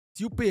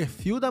Se o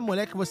perfil da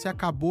mulher que você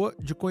acabou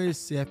de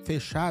conhecer é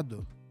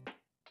fechado,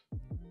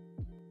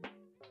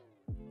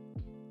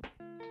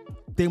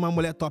 tem uma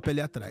mulher top ali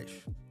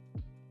atrás.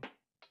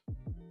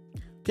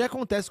 O que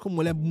acontece com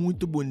mulher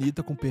muito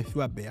bonita com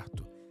perfil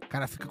aberto?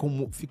 Cara,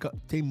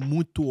 tem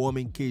muito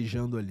homem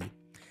queijando ali.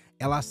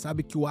 Ela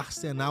sabe que o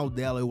arsenal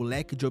dela, o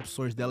leque de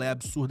opções dela é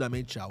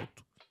absurdamente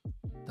alto,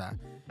 tá?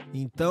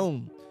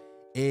 Então,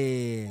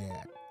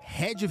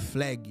 red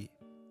flag,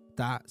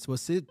 tá? Se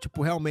você,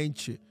 tipo,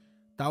 realmente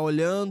tá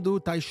olhando,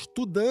 tá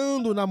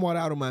estudando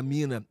namorar uma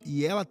mina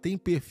e ela tem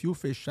perfil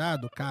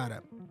fechado,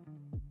 cara,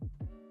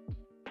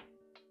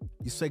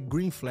 isso é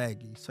green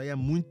flag. Isso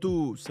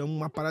é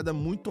uma parada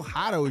muito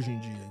rara hoje em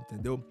dia,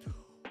 entendeu?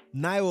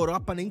 Na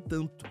Europa nem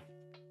tanto.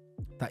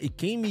 Tá? E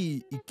quem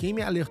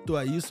me alertou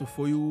a isso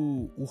foi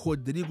o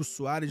Rodrigo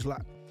Soares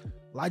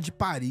lá de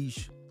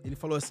Paris. Ele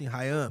falou assim: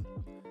 Raiam,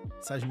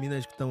 essas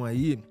minas que estão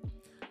aí,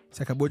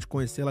 você acabou de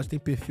conhecer, elas têm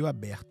perfil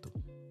aberto.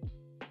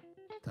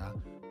 Tá?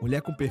 Mulher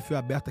com perfil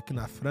aberto aqui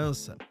na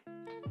França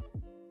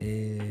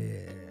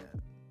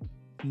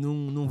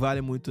não vale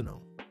muito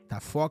não.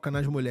 Tá? Foca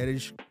nas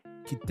mulheres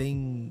que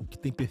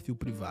tem perfil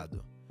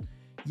privado.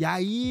 E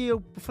aí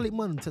eu falei,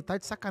 mano, você tá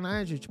de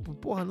sacanagem? Tipo,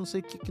 porra, não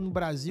sei o que no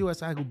Brasil,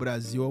 o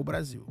Brasil é o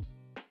Brasil,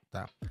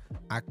 tá?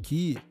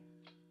 Aqui,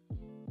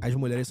 as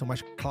mulheres são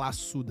mais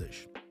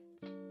classudas.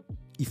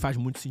 E faz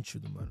muito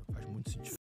sentido, mano, faz muito sentido.